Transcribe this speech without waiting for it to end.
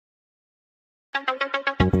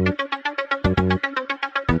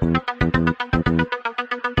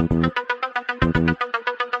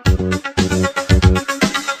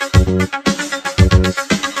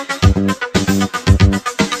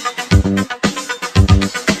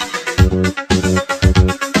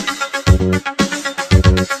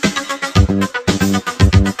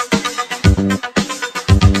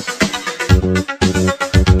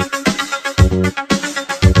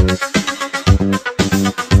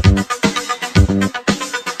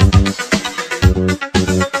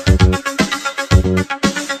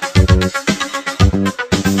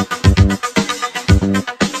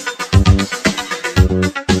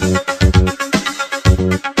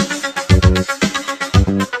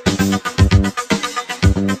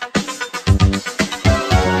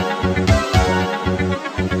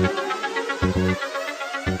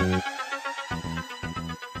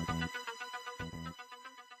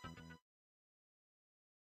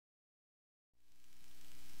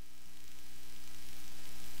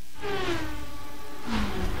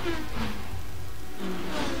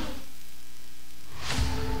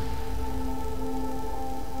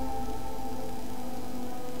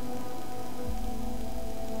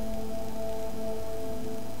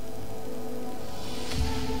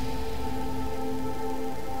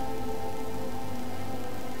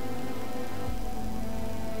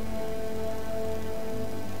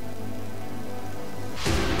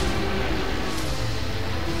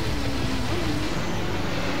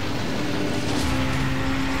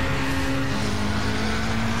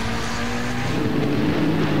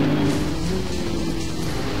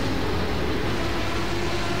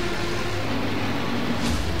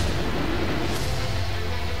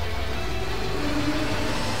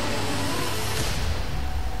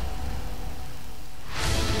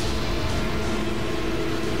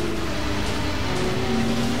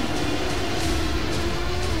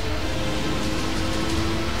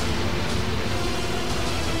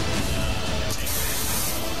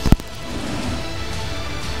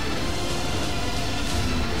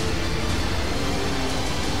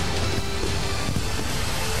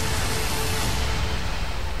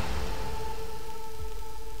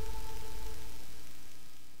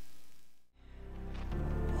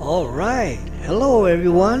Alright, hello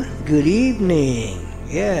everyone, good evening.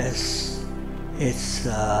 Yes, it's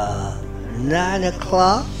 9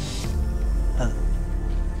 o'clock, a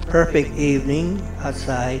perfect evening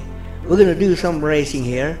outside. We're gonna do some racing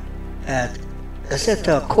here at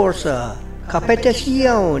Assetto Corsa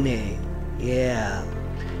Competizione. Yeah,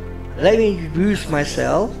 let me introduce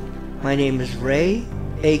myself. My name is Ray,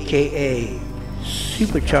 aka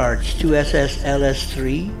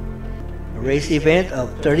SuperCharge2SS.LS3. Race event of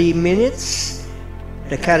 30 minutes.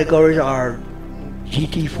 The categories are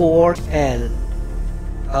GT4, and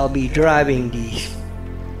I'll be driving the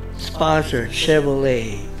sponsored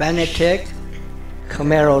Chevrolet Vanitech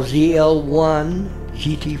Camaro ZL1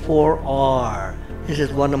 GT4.R. This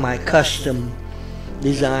is one of my custom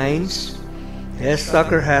designs. This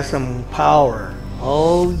sucker has some power.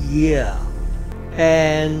 Oh yeah.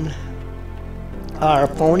 And our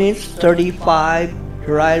opponents, 35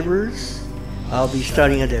 drivers. I'll be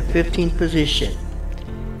starting at the 15th position.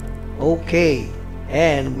 Okay,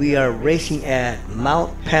 and we are racing at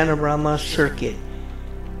Mount Panorama Circuit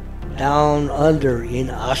down under in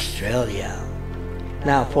Australia.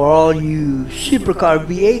 Now, for all you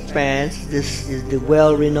SupercarV8 fans, this is the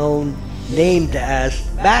well-renowned named as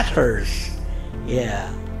Bathurst. Yeah.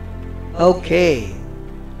 Okay,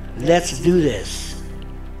 let's do this.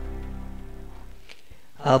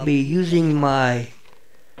 I'll be using my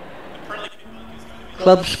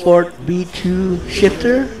Club Sport B2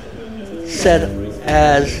 shifter set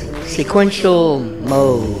as sequential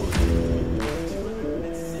mode.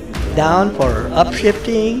 Down for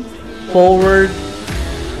upshifting, forward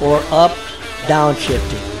or up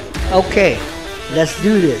downshifting. Okay, let's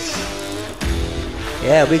do this.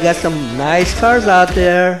 Yeah, we got some nice cars out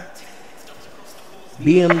there.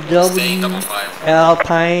 BMW,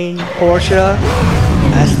 Alpine, Porsche,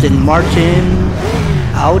 Aston Martin,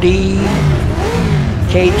 Audi,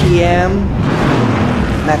 KTM,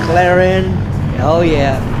 McLaren, oh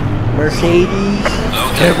yeah, Mercedes,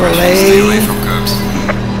 Chevrolet.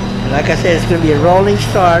 Like I said, it's going to be a rolling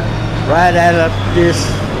start right out of this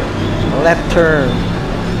left turn.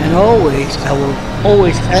 And always, I will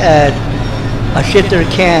always add a shifter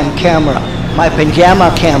cam camera, my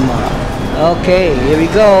pajama camera. Okay, here we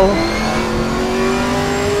go.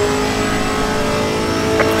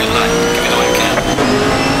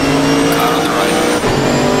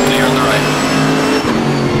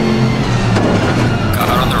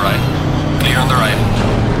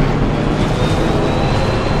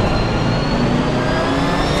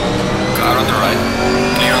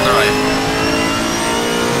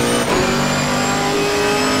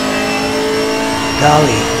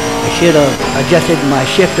 Golly, I should have adjusted my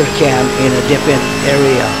shifter cam in a different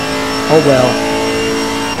area. Oh well.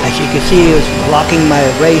 As you can see, it was blocking my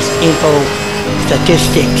race info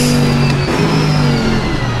statistics.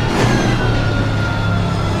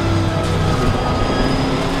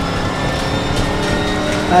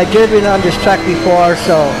 I've driven on this track before,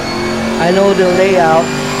 so I know the layout.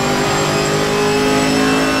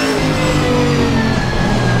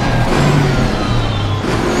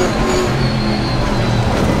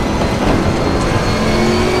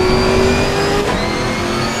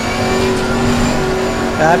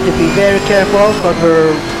 I have to be very careful because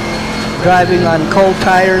we're driving on cold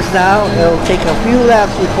tires now. It'll take a few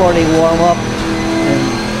laps before they warm up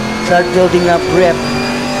and start building up grip.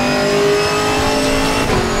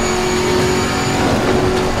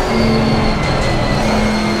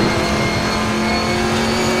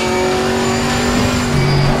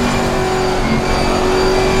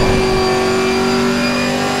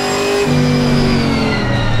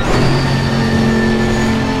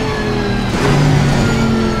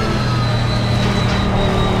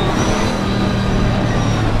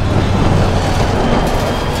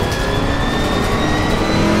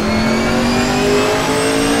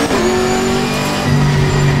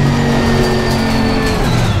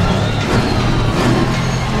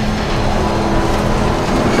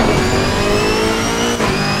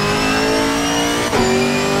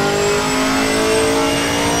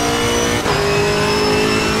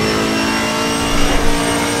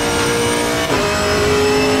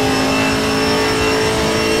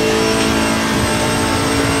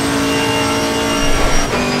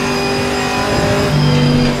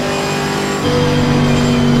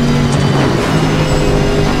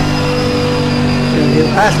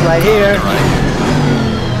 Pass right here.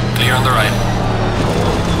 Clear on the right.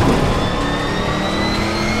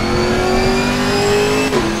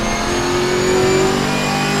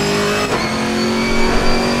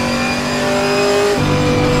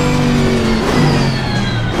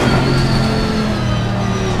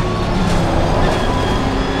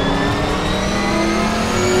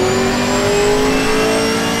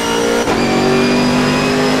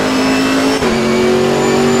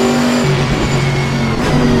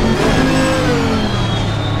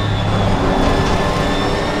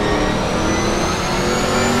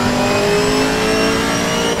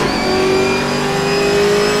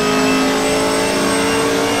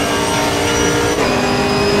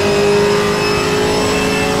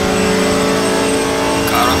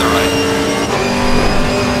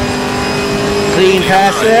 Clean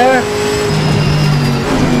pass there.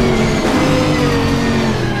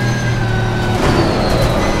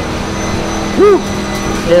 Woo!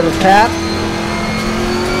 Little tap.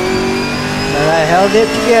 But I held it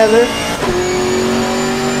together.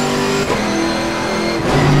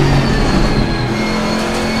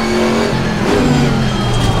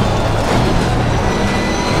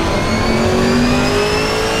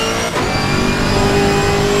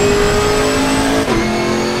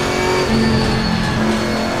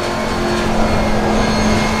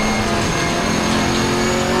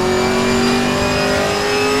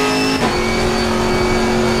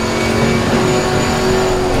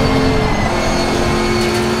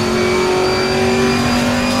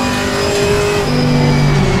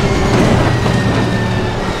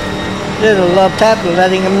 Little love tap,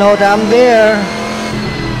 letting him know that I'm there.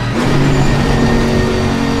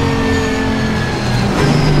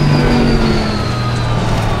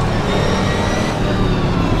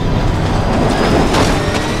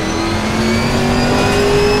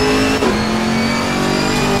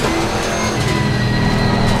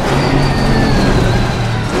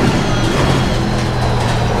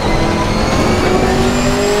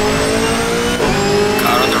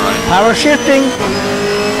 Car on the right. Power shifting.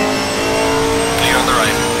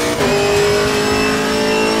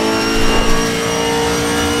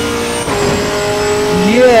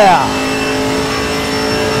 Yeah.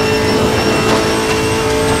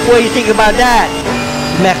 What do you think about that,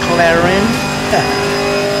 McLaren?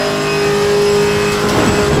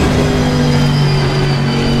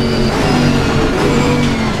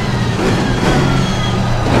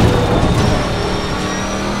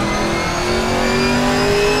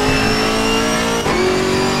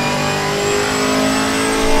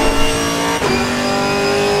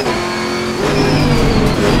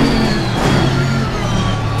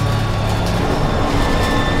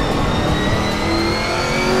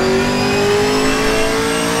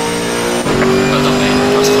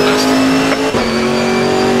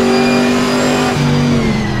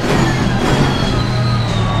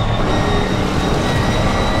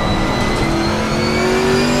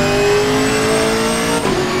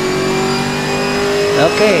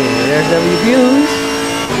 the reviews.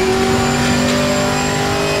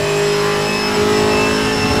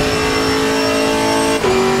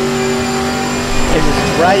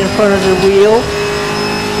 It's right in front of the wheel.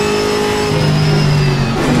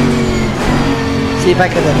 See if I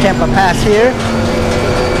can attempt a pass here.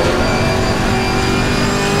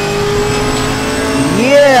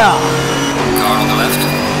 Yeah! Car on the left.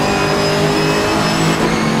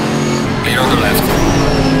 Clear on the left.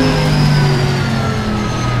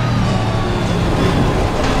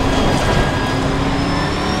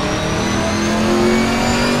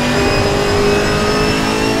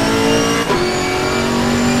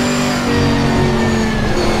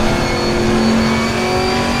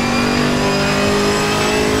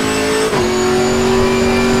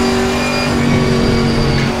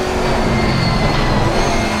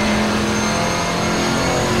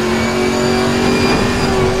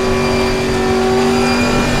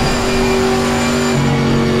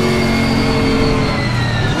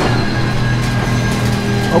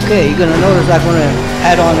 Okay, you're gonna notice I'm gonna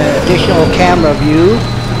add on an additional camera view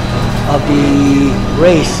of the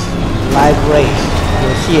race, live race.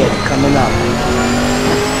 You'll see it coming up.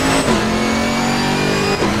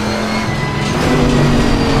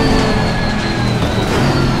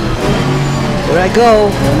 There I go,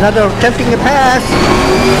 another attempting a pass.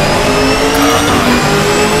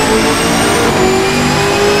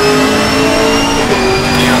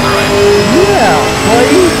 Yeah,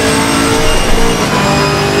 buddy.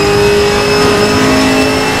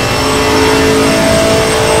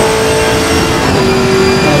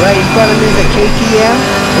 Right in front of me is a KTM.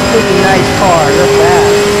 It's a pretty nice car, look at that.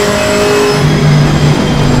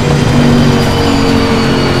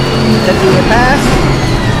 Taking a pass?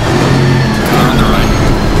 Car on the right.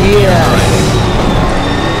 Yeah.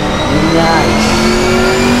 Nice.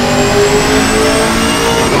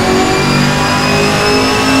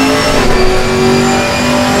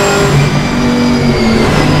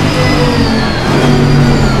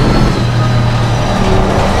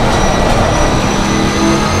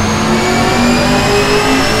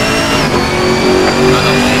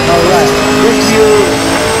 Alright, this view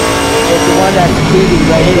is the one that's leading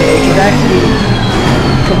right here. It can actually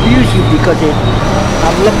confuse you because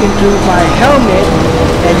I'm looking through my helmet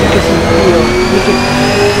and you can you can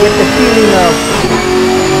get the feeling of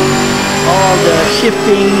all the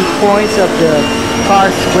shifting points of the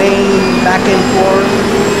car swaying back and forth.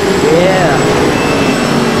 Yeah.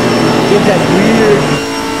 Gives that weird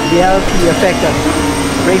reality effect of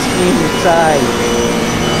racing inside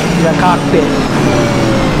the cockpit.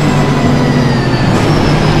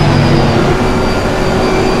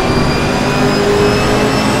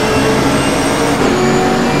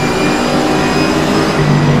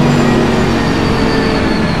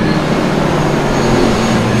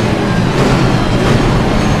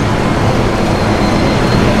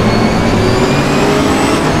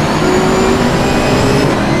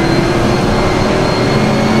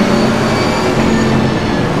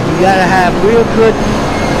 You gotta have real good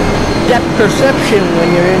depth perception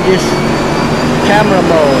when you're in this camera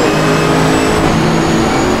mode.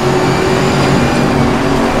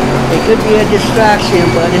 It could be a distraction,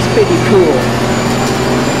 but it's pretty cool.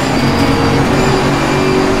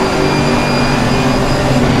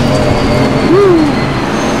 Woo!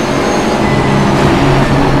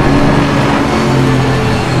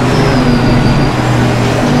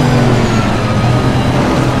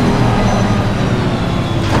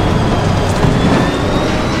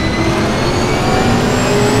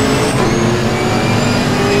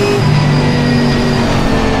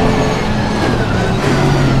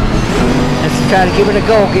 Try to give it a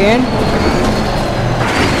go again.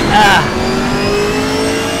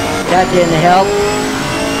 That didn't help.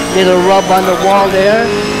 Little rub on the wall there.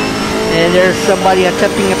 And there's somebody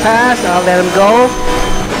attempting a pass. I'll let him go.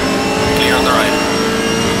 Clear on the right.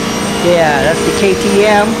 Yeah, that's the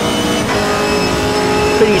KTM.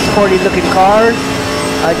 Pretty sporty looking car.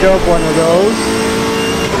 I drove one of those.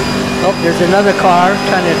 Oh, there's another car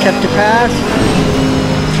trying to attempt to pass.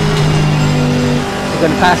 We're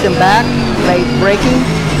gonna pass him back. Late braking.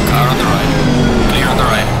 Car on the right. Clear on the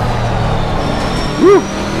right. Woo!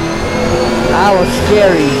 That was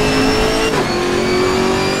scary.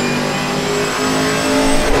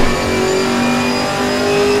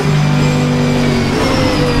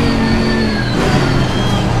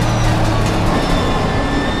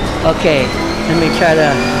 Okay, let me try to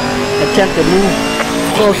attempt to move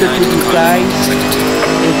closer to these guys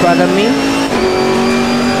in front of me.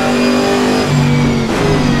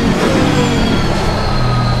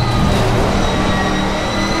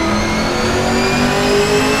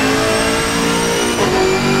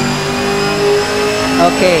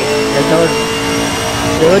 Okay, the the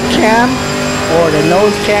hood cam or the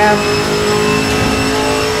nose cam.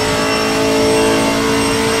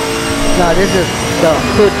 No, this is the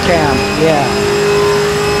hood cam, yeah.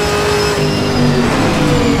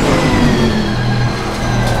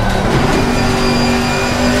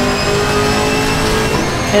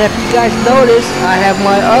 And if you guys notice, I have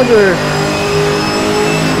my other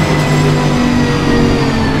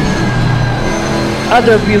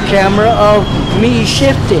view camera of me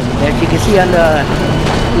shifting, as you can see on the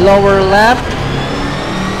lower left.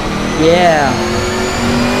 Yeah.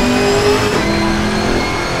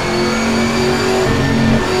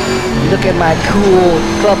 Look at my cool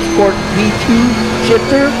Club Sport V2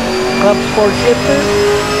 shifter, Club Sport shifter,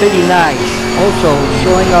 pretty nice. Also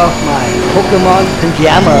showing off my Pokemon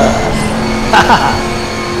pajamas.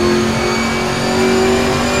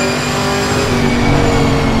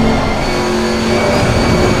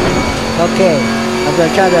 Okay, I'm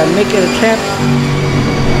gonna try to make an attempt,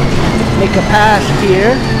 make a pass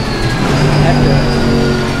here.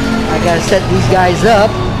 I gotta set these guys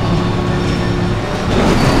up.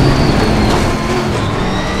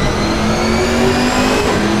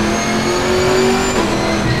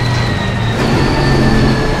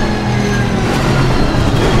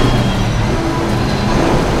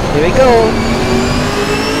 Here we go.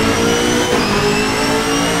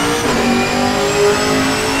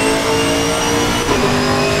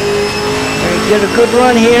 Get a good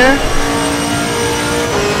run here.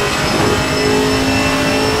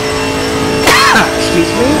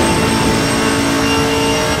 Excuse me.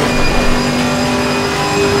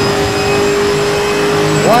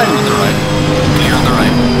 One. On the right. Clear on the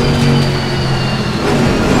right.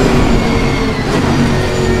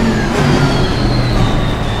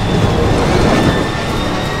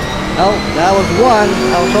 Oh, that was one.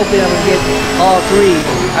 I was hoping I would get all three.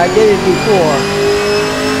 I did it before.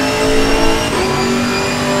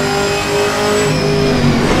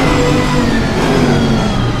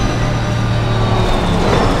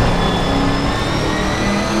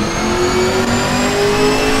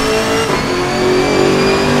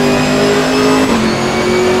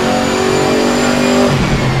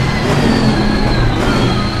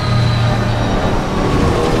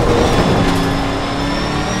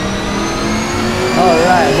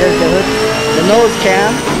 Alright, here's the nose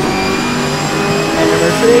cam and the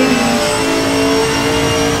Mercedes.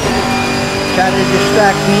 Trying to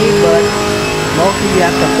distract me, but mostly you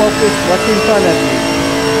have to focus what's in front of you.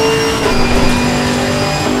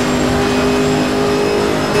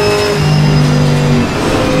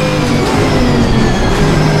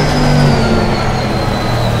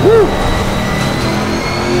 Woo!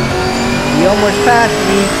 He almost passed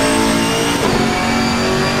me.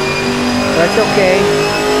 That's okay.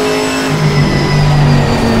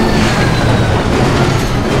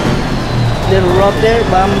 Little rough there,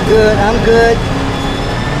 but I'm good. I'm good.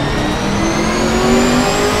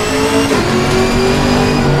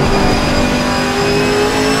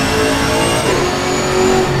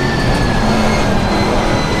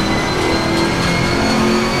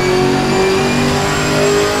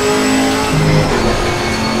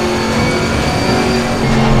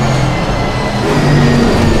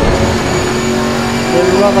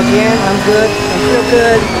 Little rough again. I'm good. I'm still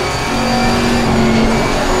good.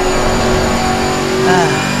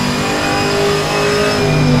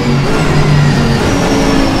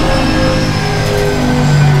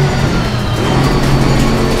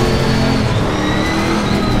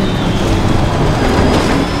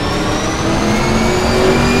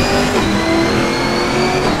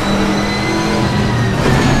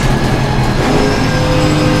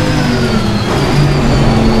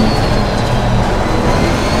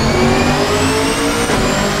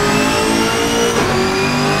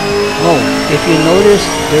 If you notice,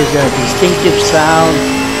 there's a distinctive sound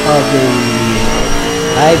of the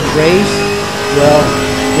live race. Well,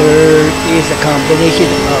 there is a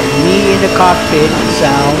combination of me in the cockpit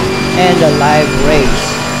sound and the live race.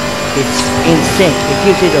 It's in sync. It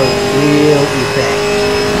gives it a real effect.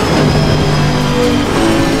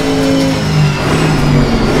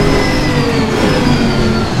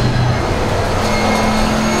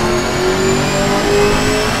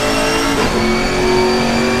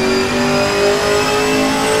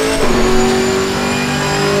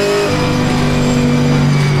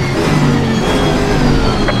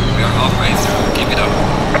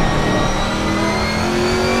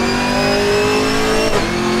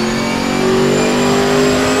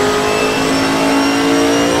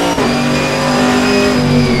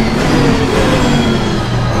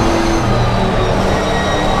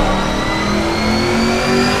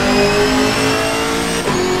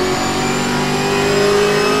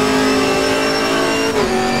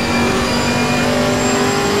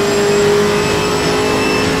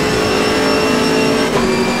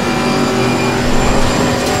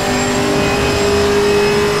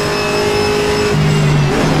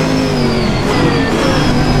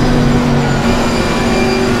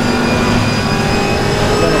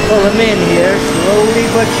 Pull them in here, slowly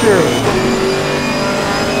but surely.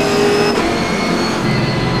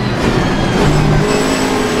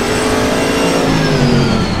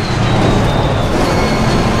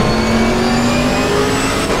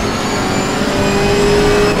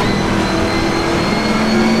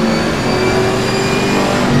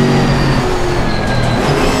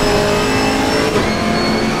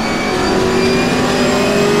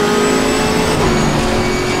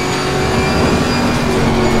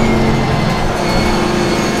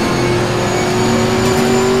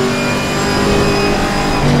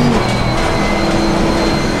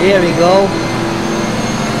 Here we go.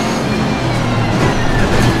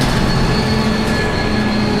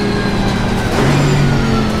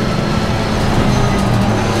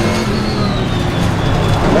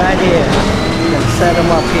 Right here. You can set them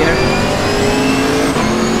up here.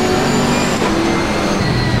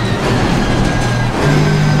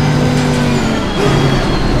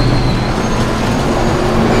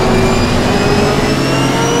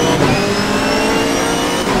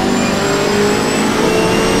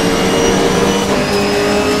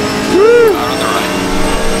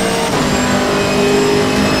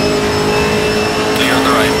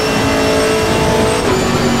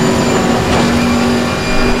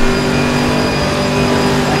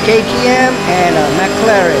 KTM and a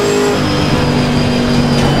McLaren.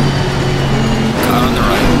 Car on the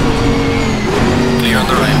right. Clear on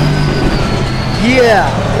the right.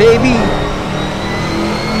 Yeah, baby.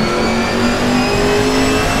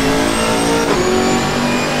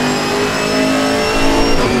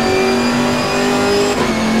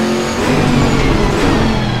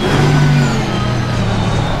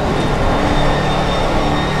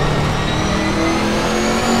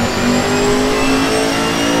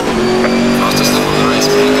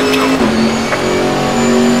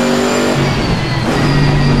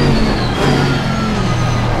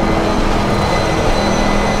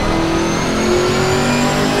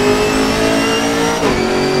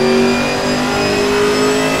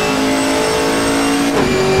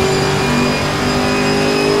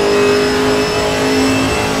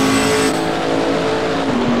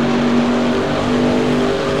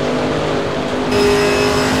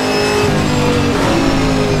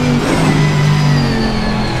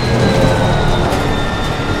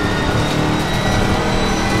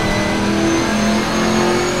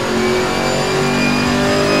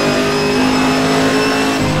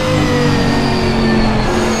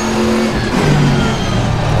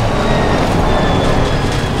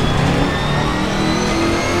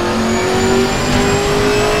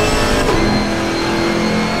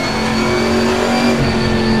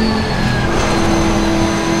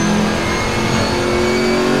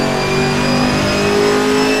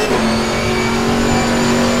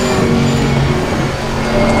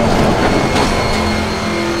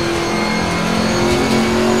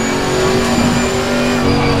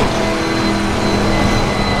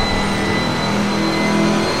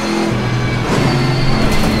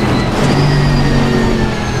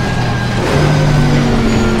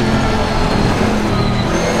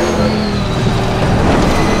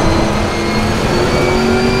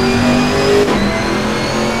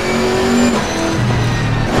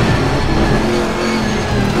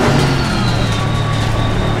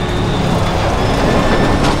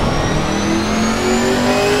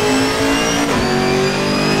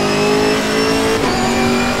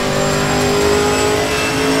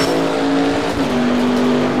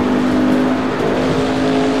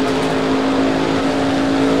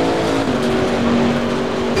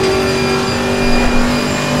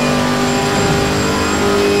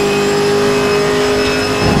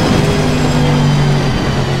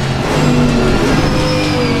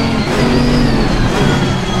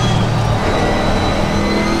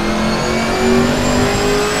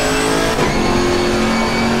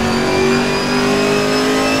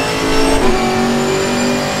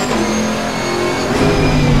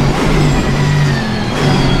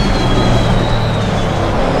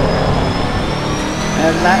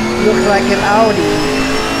 That looks like an Audi.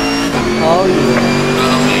 Oh yeah.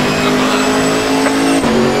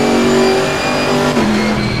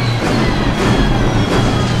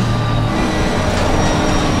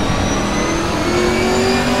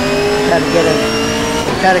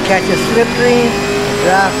 Try to catch a slipstream,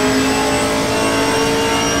 drop,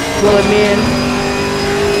 pull him in.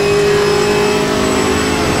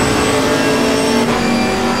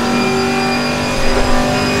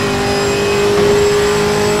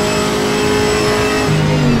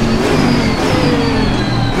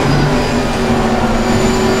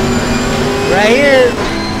 Right here,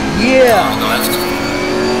 yeah. On the left.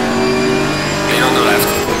 Clear on the left.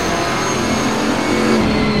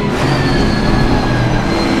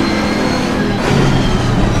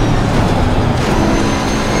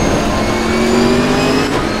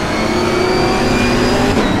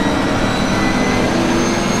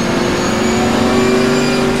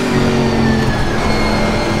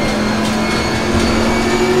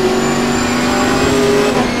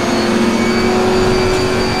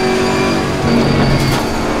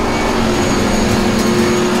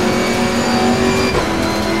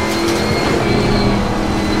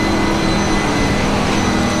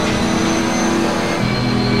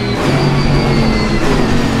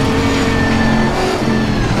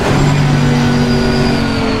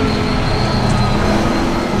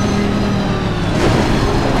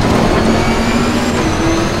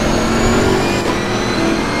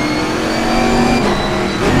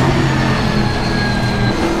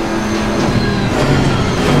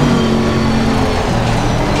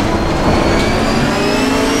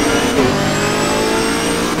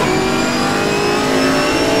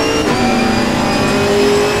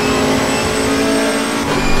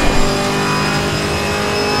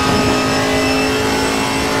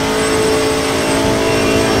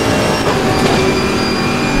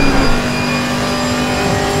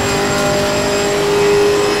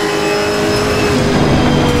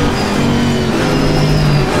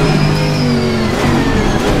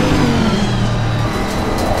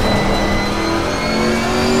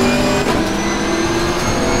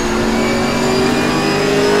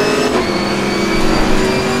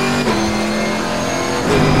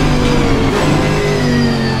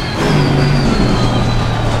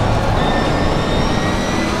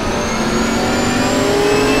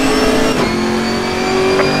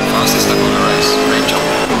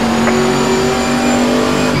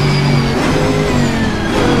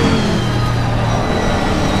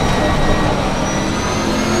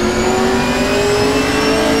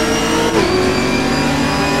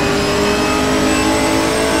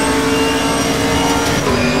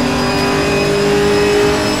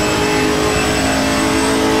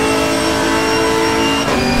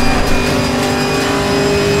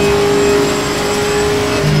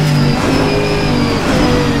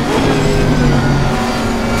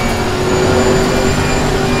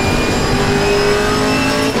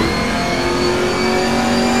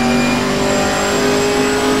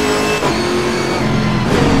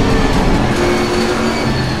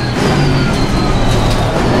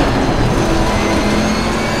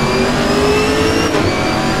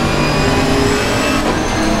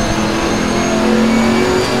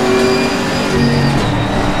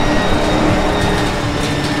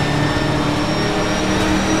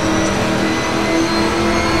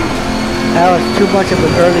 it's too much of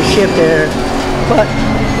an early shift there. But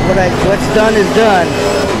what's done is done.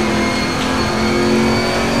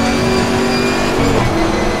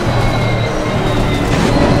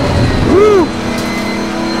 Woo!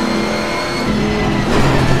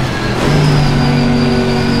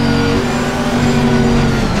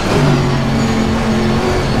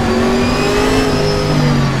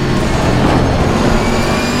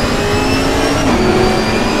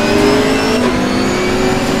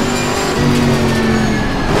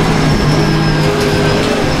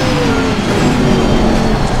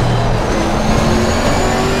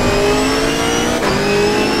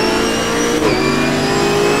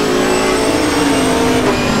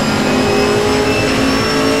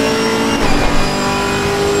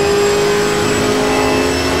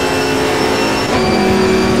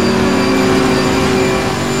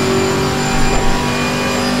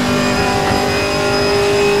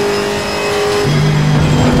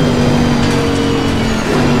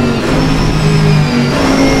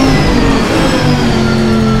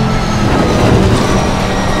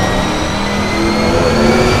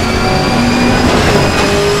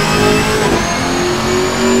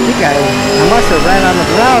 I must have ran on the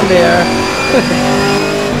ground there.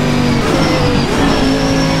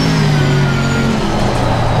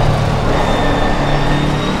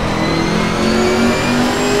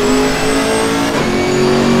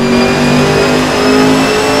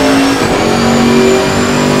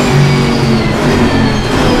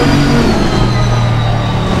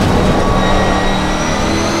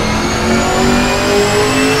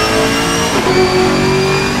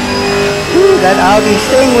 That Audi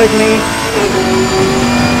staying with me.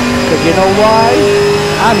 Because you know why?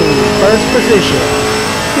 I'm in first position.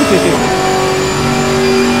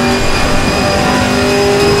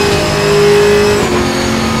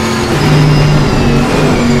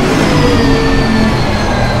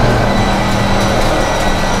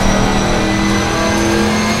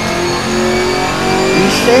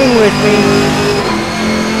 He's staying with me.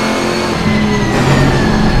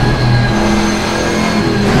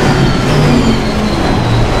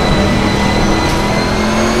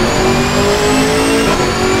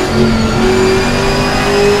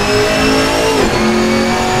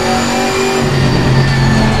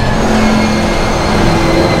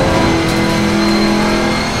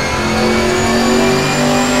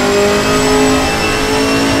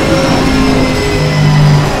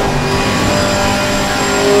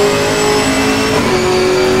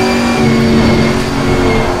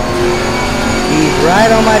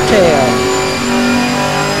 Right on my tail.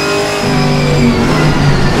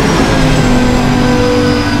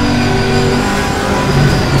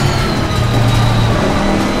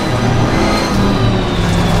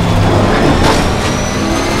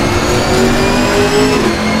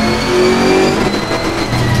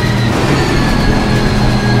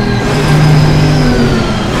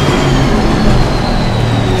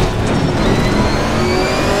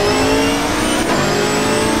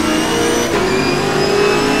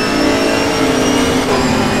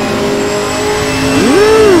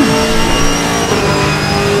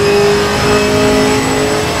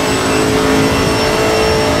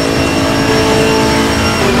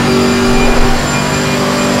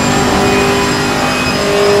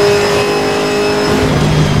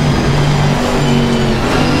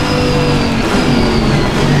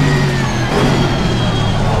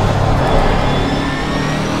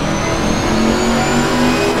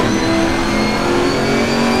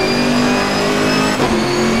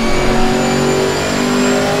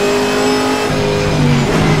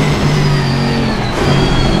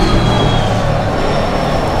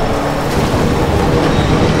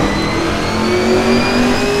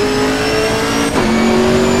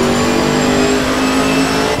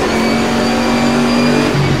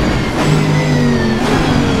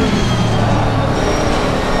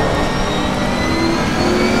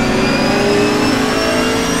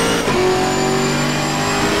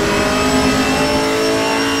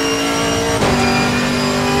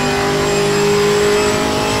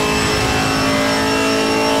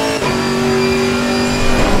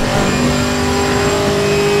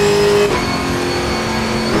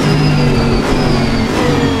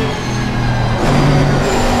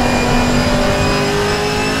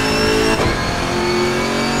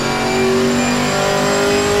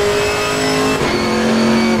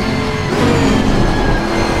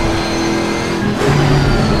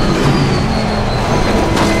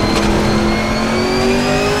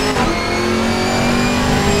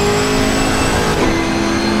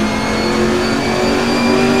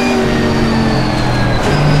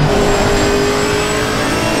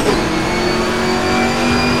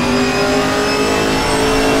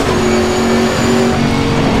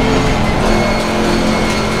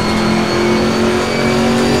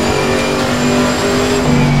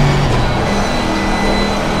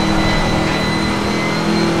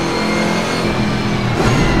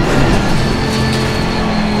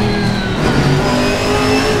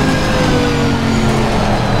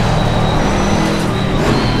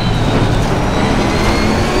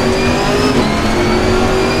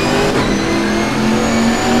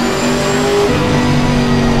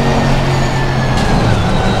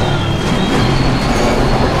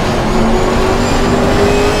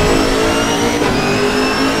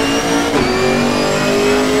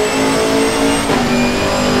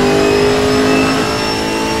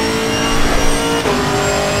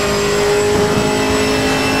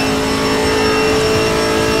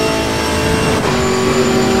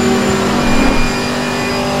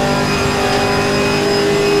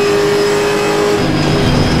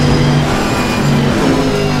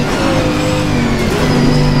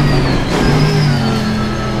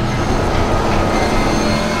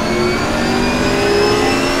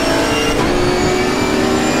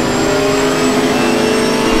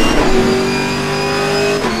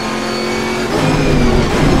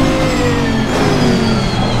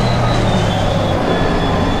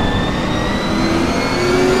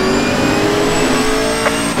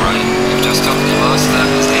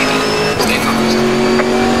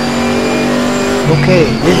 Okay,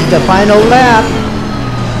 this is the final lap.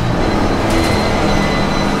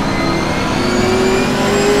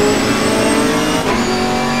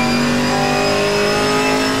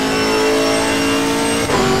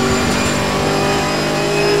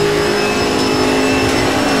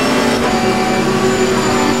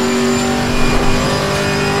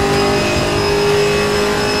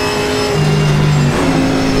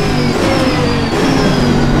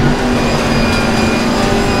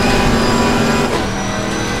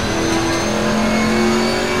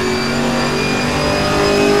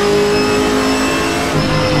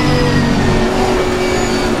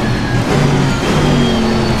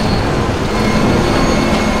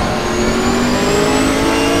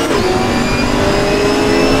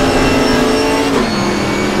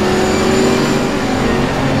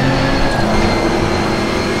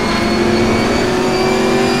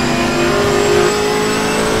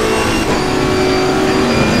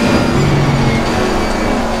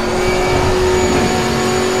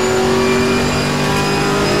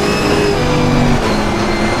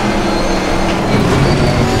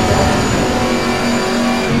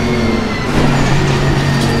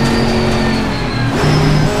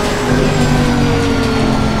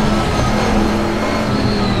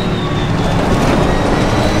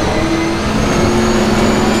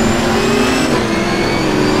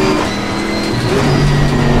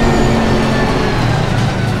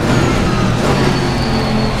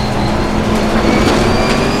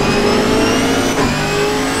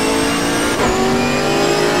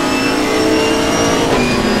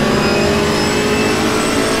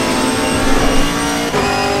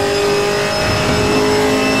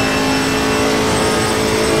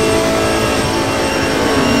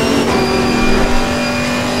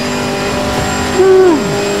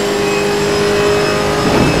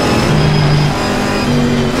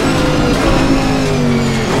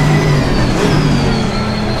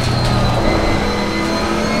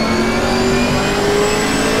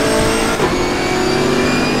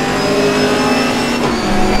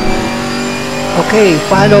 Okay,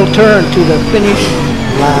 final turn to the finish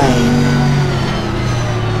line.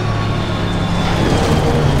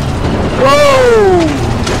 Whoa!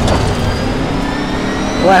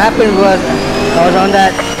 What happened was I was on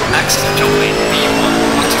that accidentally P1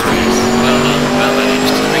 what's the race. Well done, well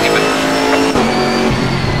managed. Bring it back.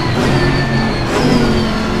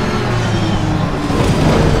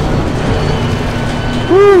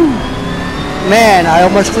 Woo! Man, I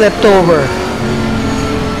almost flipped over.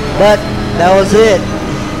 But that was it.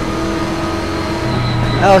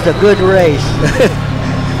 That was a good race.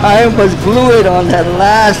 I almost blew it on that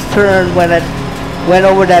last turn when it went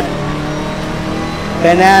over that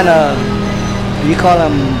banana, you call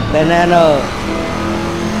them banana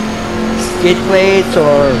skid plates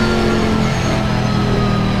or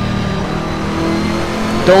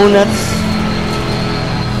donuts,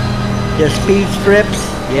 the speed strips.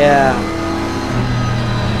 Yeah.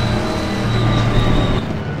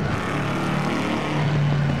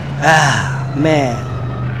 Ah, man.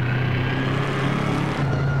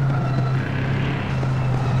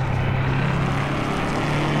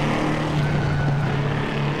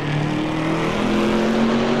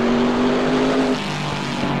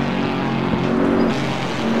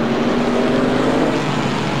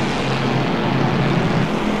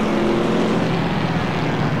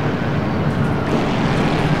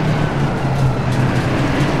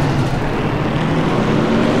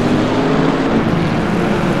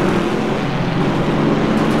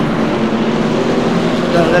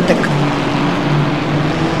 Let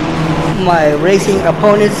my racing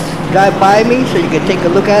opponents drive by me so you can take a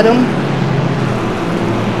look at them.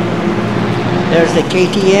 There's the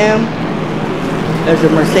KTM. There's the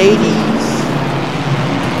Mercedes.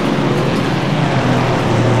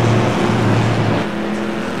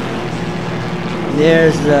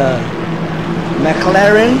 There's the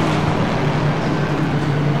McLaren.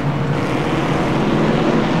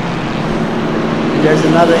 There's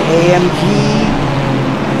another AMG.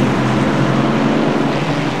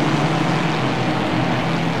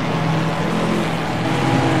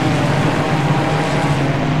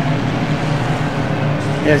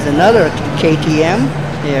 There's another KTM.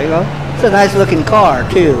 There you go. It's a nice looking car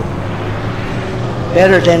too.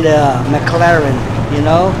 Better than the McLaren, you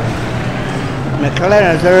know.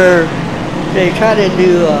 McLaren, they try to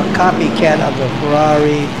do a copycat of the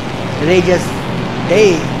Ferrari.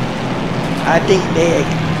 I think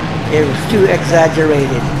it was too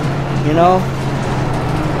exaggerated, you know.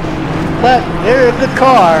 But they're a good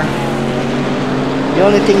car. The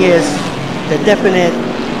only thing is the definite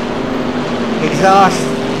exhaust,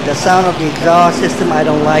 the sound of the exhaust system, I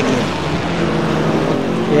don't like it.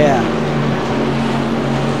 Yeah.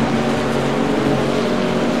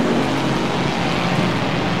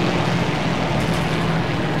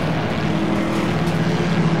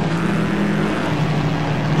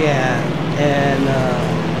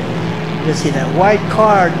 You see that white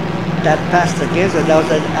car that passed against us, that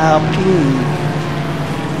was an Alpine.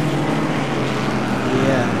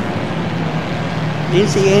 Yeah. Didn't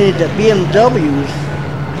see any of the BMWs.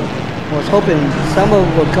 Was hoping some of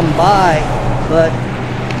them would come by, but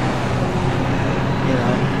you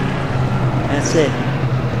know, that's it.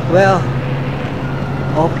 Well,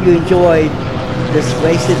 hope you enjoyed this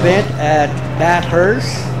race event at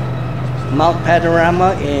Bathurst, Mount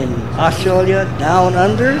Panorama in Australia, down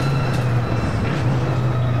under.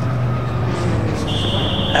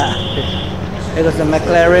 There goes the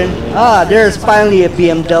McLaren. There's finally a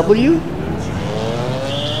BMW.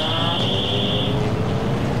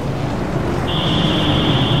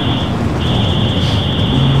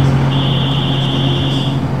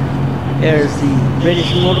 There's the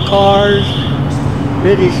British Motor Cars,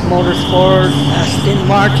 British Motorsports, Aston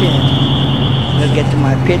Martin. We'll get to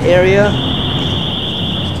my pit area.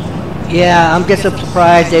 Yeah, I'm just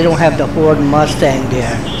surprised they don't have the Ford Mustang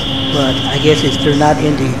there. But I guess they're not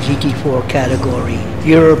in the GT4 category.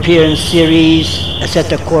 European Series,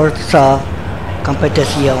 Assetto Corsa,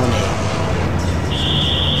 Competizione.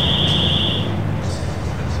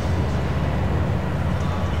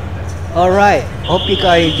 Alright, hope you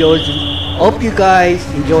guys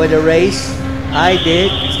enjoyed the race. I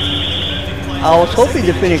did. I was hoping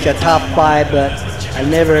to finish a top 5, but I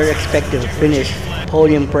never expected to finish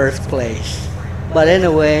podium first place. But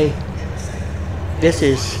anyway, this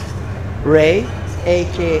is Ray,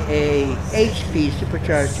 aka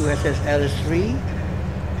HPSuprchrg2SS.LS3,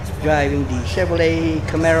 driving the Chevrolet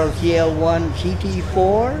Camaro ZL1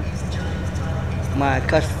 GT4.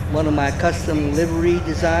 One of my custom livery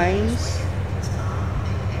designs.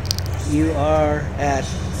 You are at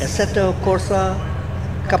Assetto Corsa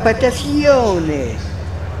Competizione.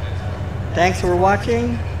 Thanks for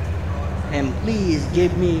watching, and please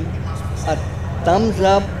give me a thumbs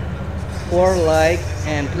up or like,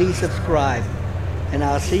 and please subscribe. And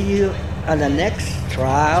I'll see you on the next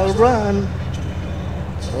trial run.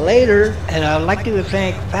 Later. And I'd like to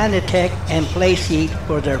thank Fanatec and Playseat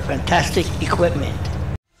for their fantastic equipment.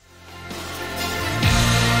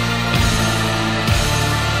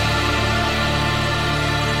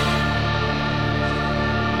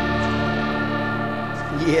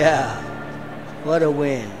 Yeah, what a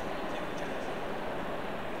win.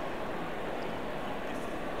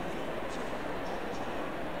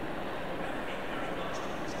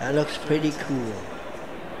 That looks pretty cool.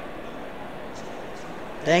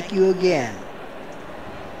 Thank you again.